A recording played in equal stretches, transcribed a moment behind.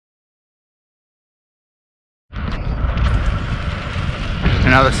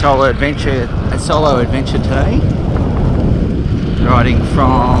another solo adventure today. Riding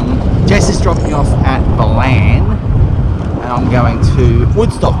from, Jess is dropping me off at Ballan, and I'm going to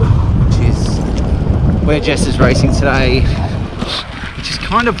Woodstock, which is where Jess is racing today, which is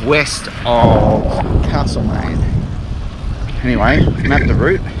kind of west of Castlemain. Anyway, map the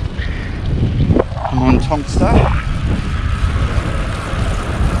route. I'm on Tonkster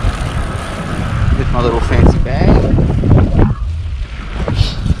with my little fancy bag.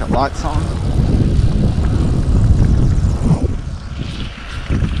 Got lights on.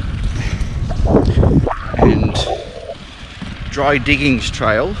 And Dry Diggins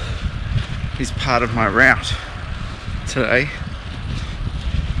trail is part of my route today.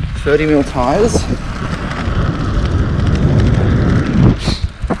 30mm tyres.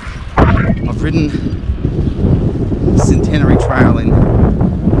 I've ridden Centenary Trail in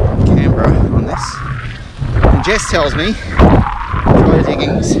Canberra on this, and Jess tells me Dry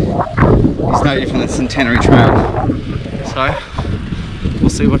Diggins is no different than Centenary Trail, so we'll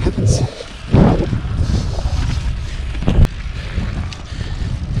see what happens.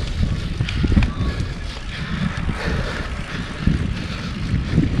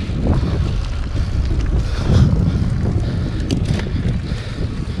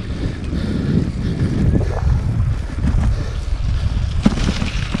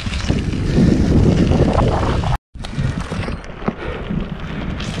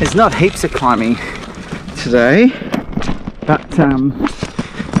 There's not heaps of climbing today, but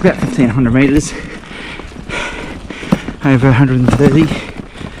about 1500 metres, over 130,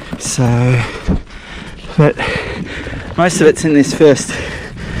 so, but most of it's in this first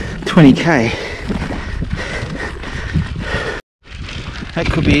 20k. That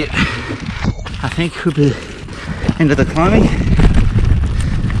could be it. I think could be the end of the climbing.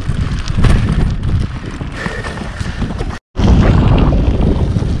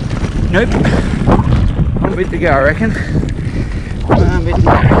 Nope, I'm a bit to go, I reckon. I'm a bit to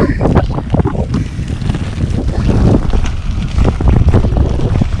go.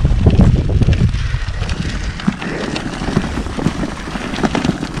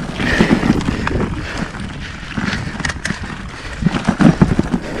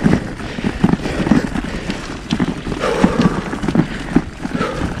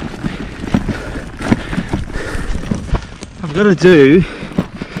 I've got to do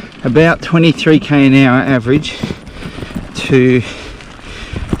about 23k an hour average to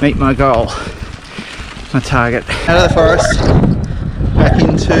meet my goal, my target. Out of the forest, back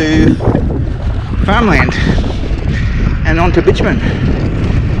into farmland and onto bitumen.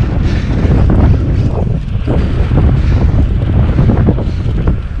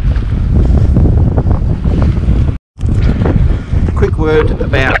 Quick word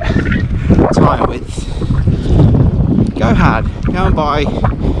about tyre width. Go hard, go and buy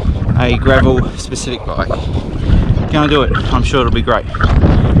a gravel specific bike. Go and do it, I'm sure it'll be great.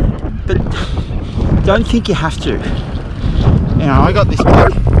 But don't think you have to. You know, I got this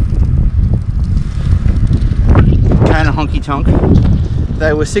bike, Kona Honky Tonk.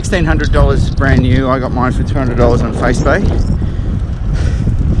 They were $1,600 brand new. I got mine for $200 on FacePay.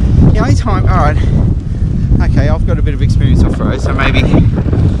 The only time, alright, okay, I've got a bit of experience off-road, so maybe,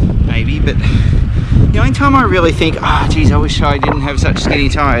 but the only time I really think, oh geez, I wish I didn't have such skinny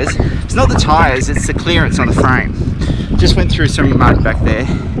tyres, it's not the tyres, it's the clearance on the frame. Just went through some mud back there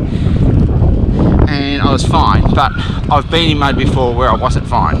and I was fine, but I've been in mud before where I wasn't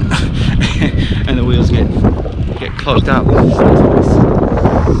fine and the wheels get clogged up.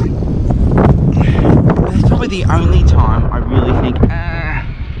 That's probably the only time I really think,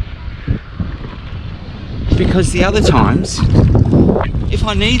 because the other times, if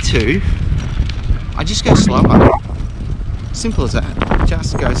I need to, I just go slower. Simple as that.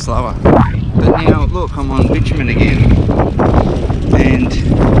 Just go slower. But now, look, I'm on bitumen again, and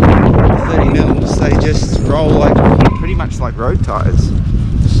 30mm, they just roll like pretty much like road tyres.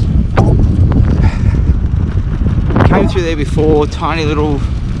 Came through there before, tiny little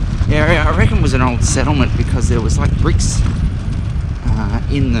area. I reckon it was an old settlement because there was like bricks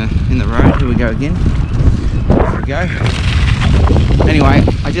in the road. Here we go again. There we go. Anyway,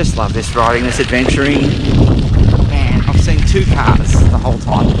 I just love this riding, this adventuring. Man, I've seen 2 cars the whole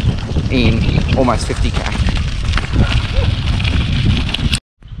time in almost 50k.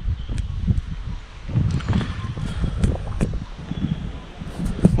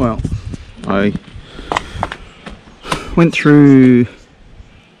 Well, I went through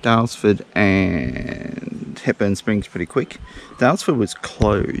Dalesford and Hepburn Springs pretty quick. Dalesford was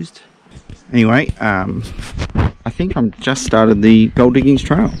closed. Anyway, I think I'm just started the Gold Diggings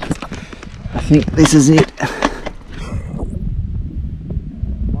Trail. I think this is it.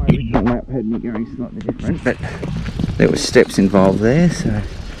 slightly different, but there were steps involved there, so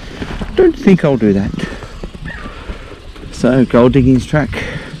I don't think I'll do that. So gold diggings track.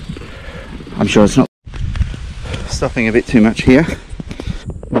 I'm sure it's not stopping a bit too much here.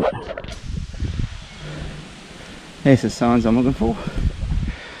 There's the signs I'm looking for,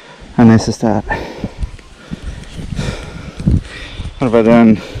 and there's the start. What have I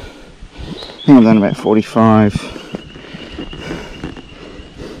done? I think I've done about 45,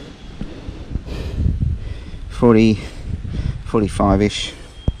 40, 45-ish.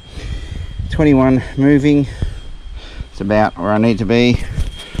 21 moving. It's about where I need to be.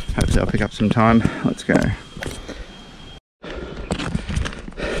 Hopefully I'll pick up some time. Let's go.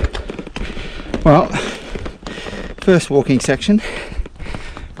 Well, first walking section.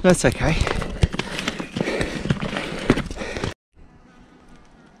 That's okay.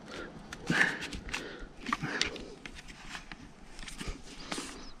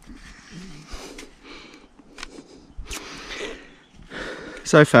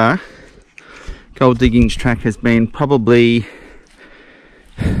 So far, gold diggings track has been probably,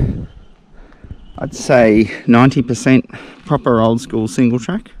 I'd say 90% proper old school single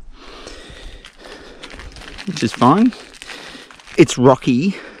track, which is fine. It's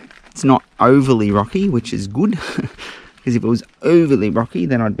rocky. It's not overly rocky, which is good, because if it was overly rocky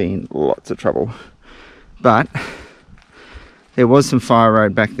then I'd be in lots of trouble. But there was some fire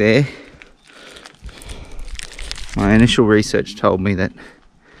road back there. My initial research told me that,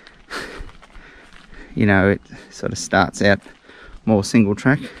 you know, it sort of starts out more single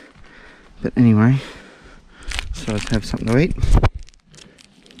track. But anyway, so let's have something to eat.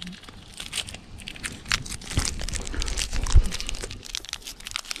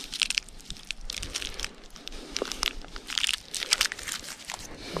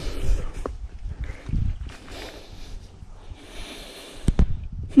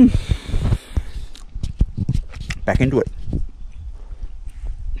 Back into it.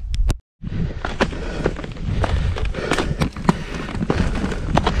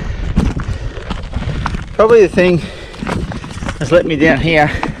 Probably the thing that's let me down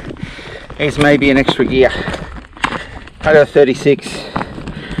here is maybe an extra gear. I got a 36. I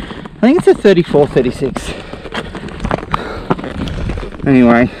think it's a 34, 36.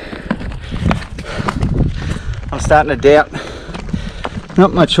 Anyway, I'm starting to doubt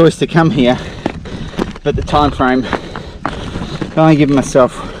not my choice to come here, but the time frame. I've only given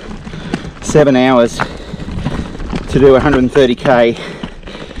myself 7 hours to do 130k,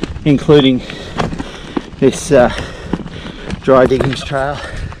 including this dry diggings trail.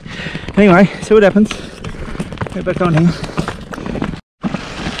 Anyway, see what happens. Get back on here.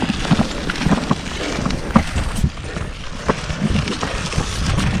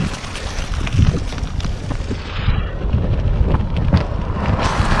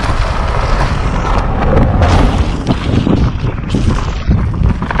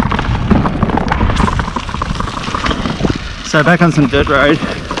 So back on some dirt road,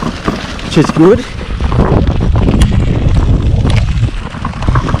 which is good.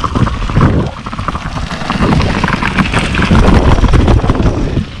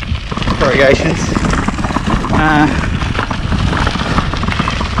 Corrugations.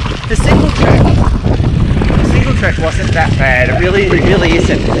 The single track wasn't that bad. It really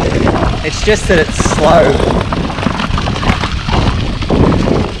isn't. It's just that it's slow.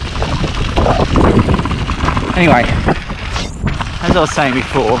 Anyway, as I was saying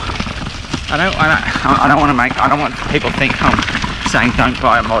before, I don't want people to think I'm saying don't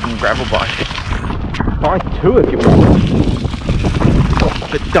buy a modern gravel bike. Buy two if you want,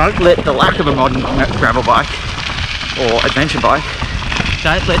 but don't let the lack of a modern gravel bike or adventure bike,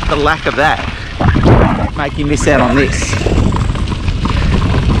 don't let the lack of that make you miss out on this.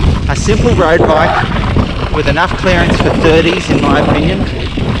 A simple road bike with enough clearance for 30s, in my opinion.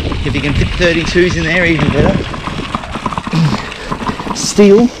 If you can fit 32s in there, even better.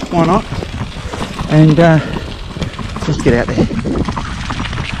 Steel, why not? And just get out there.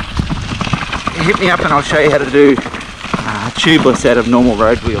 Hit me up and I'll show you how to do tubeless out of normal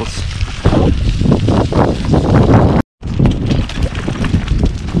road wheels.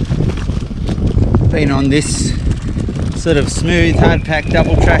 Been on this sort of smooth, hard pack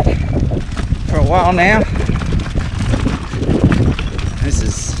double track for a while now. This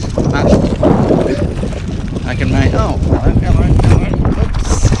is much I can make. Oh, hello.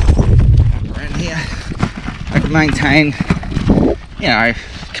 Oops. Up around here. I can maintain, you know,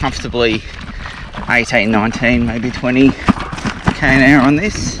 comfortably 18, 19, maybe 20 k an hour on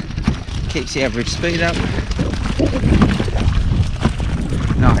this. Keeps the average speed up.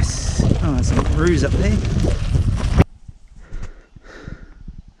 Nice. Oh, there's some bruise up there.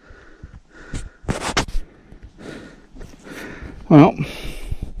 Well,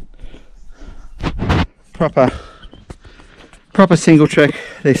 proper single track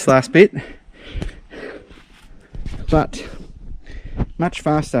this last bit, but much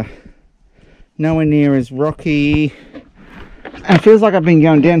faster. Nowhere near as rocky, and it feels like I've been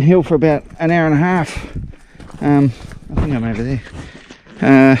going downhill for about an hour and a half. I think I'm over there.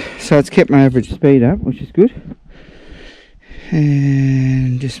 So it's kept my average speed up, which is good.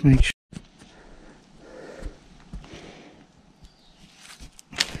 And just make sure.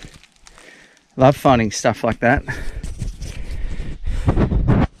 Love finding stuff like that.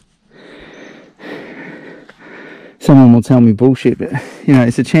 Someone will tell me bullshit, but you know,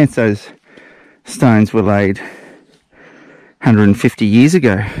 it's a chance those stones were laid 150 years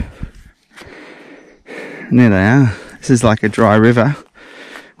ago. And there they are. This is like a dry river,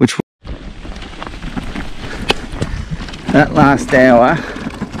 which that last hour,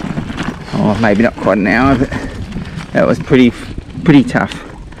 or maybe not quite an hour, but that was pretty tough.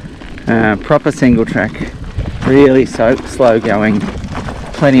 Proper single track, really slow going,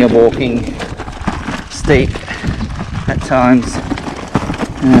 plenty of walking, steep at times.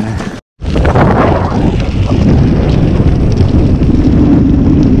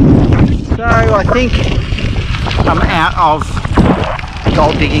 So I think I'm out of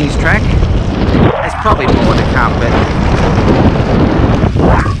Gold Diggings track. There's probably more to come, but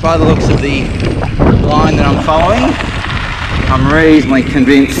by the looks of the line that I'm following, I'm reasonably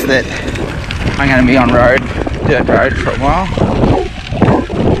convinced that I'm going to be on dirt road for a while.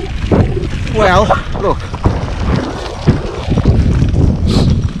 Well, look,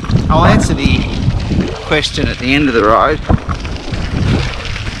 I'll answer the question at the end of the road,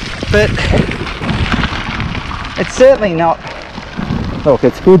 but it's certainly not. Look,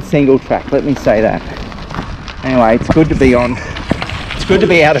 it's good single track, let me say that. Anyway, it's good to be on. It's good to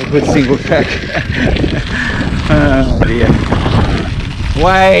be out of a good single track. Oh dear.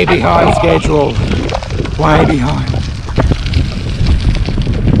 Way behind schedule. Way behind.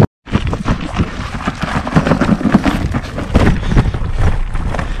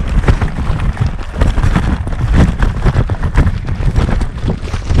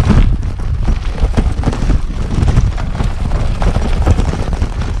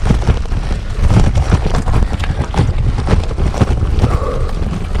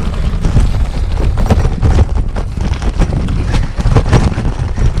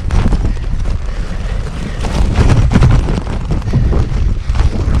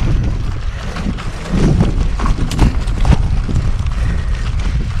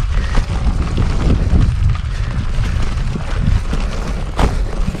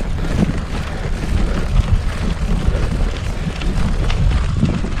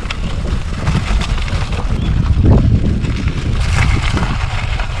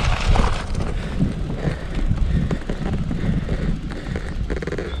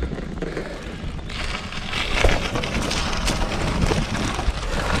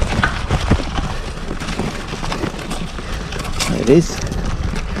 There it is.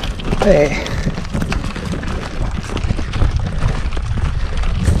 There.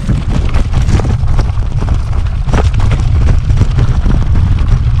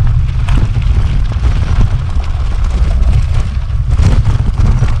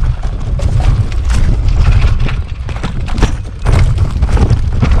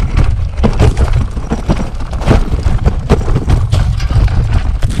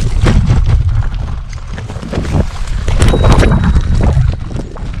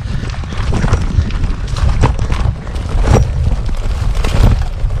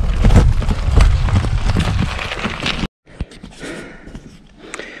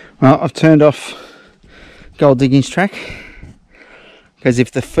 Well, I've turned off Gold Diggings track because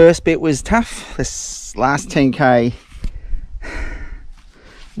if the first bit was tough, this last 10k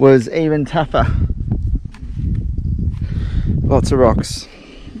was even tougher. Lots of rocks.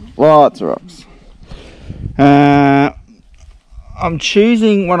 Lots of rocks. I'm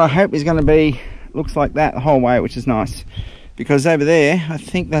choosing what I hope is going to be, looks like that the whole way, which is nice. Because over there, I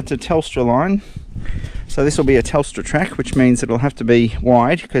think that's a Telstra line. So this will be a Telstra track, which means it'll have to be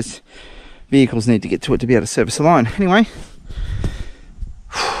wide because vehicles need to get to it to be able to service the line. Anyway,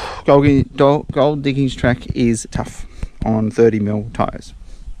 Gold Diggings track is tough on 30mm tyres.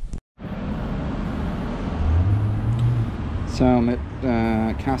 So I'm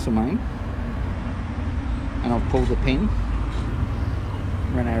at Castlemaine and I've pulled the pin,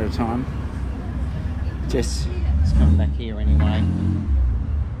 ran out of time. Jess is coming back here anyway.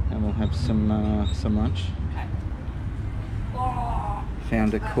 And we'll have some lunch.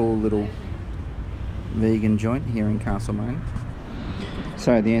 Found a cool little vegan joint here in Castlemaine.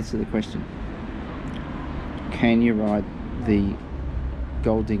 So the answer to the question: can you ride the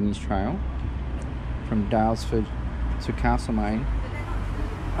Gold Diggings Trail from Dalesford to Castlemaine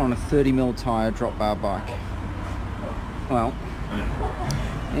on a 30mm tyre drop bar bike? Well,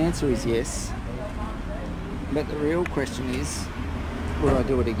 the answer is yes, but the real question is, would I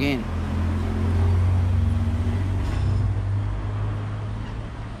do it again?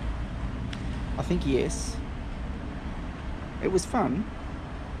 I think yes. It was fun,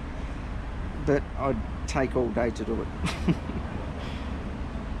 but I'd take all day to do it.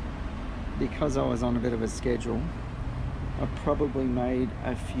 Because I was on a bit of a schedule, I probably made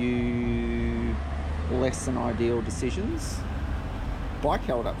a few less than ideal decisions. Bike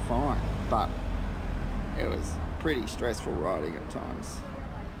held up fine, but it was pretty stressful riding at times.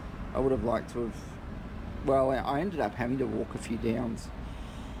 I would have liked to have, well, I ended up having to walk a few down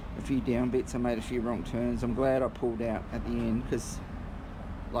bits. I made a few wrong turns. I'm glad I pulled out at the end, because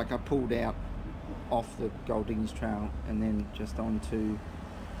like I pulled out off the Gold Diggings Trail and then just onto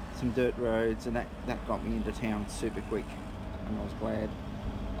some dirt roads, and that got me into town super quick, and I was glad.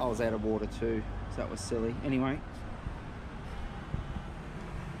 I was out of water too, so that was silly. Anyway,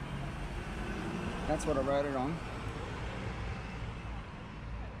 that's what I rode it on.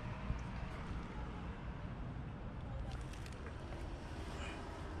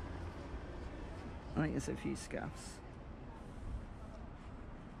 I think there's a few scuffs.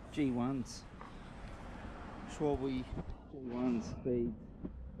 G1s. Schwalbe G1s, speed,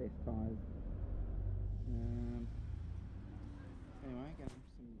 best tyres. Anyway, going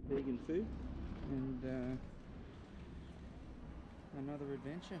for some vegan food and another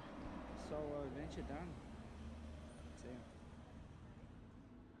adventure. Solo adventure done.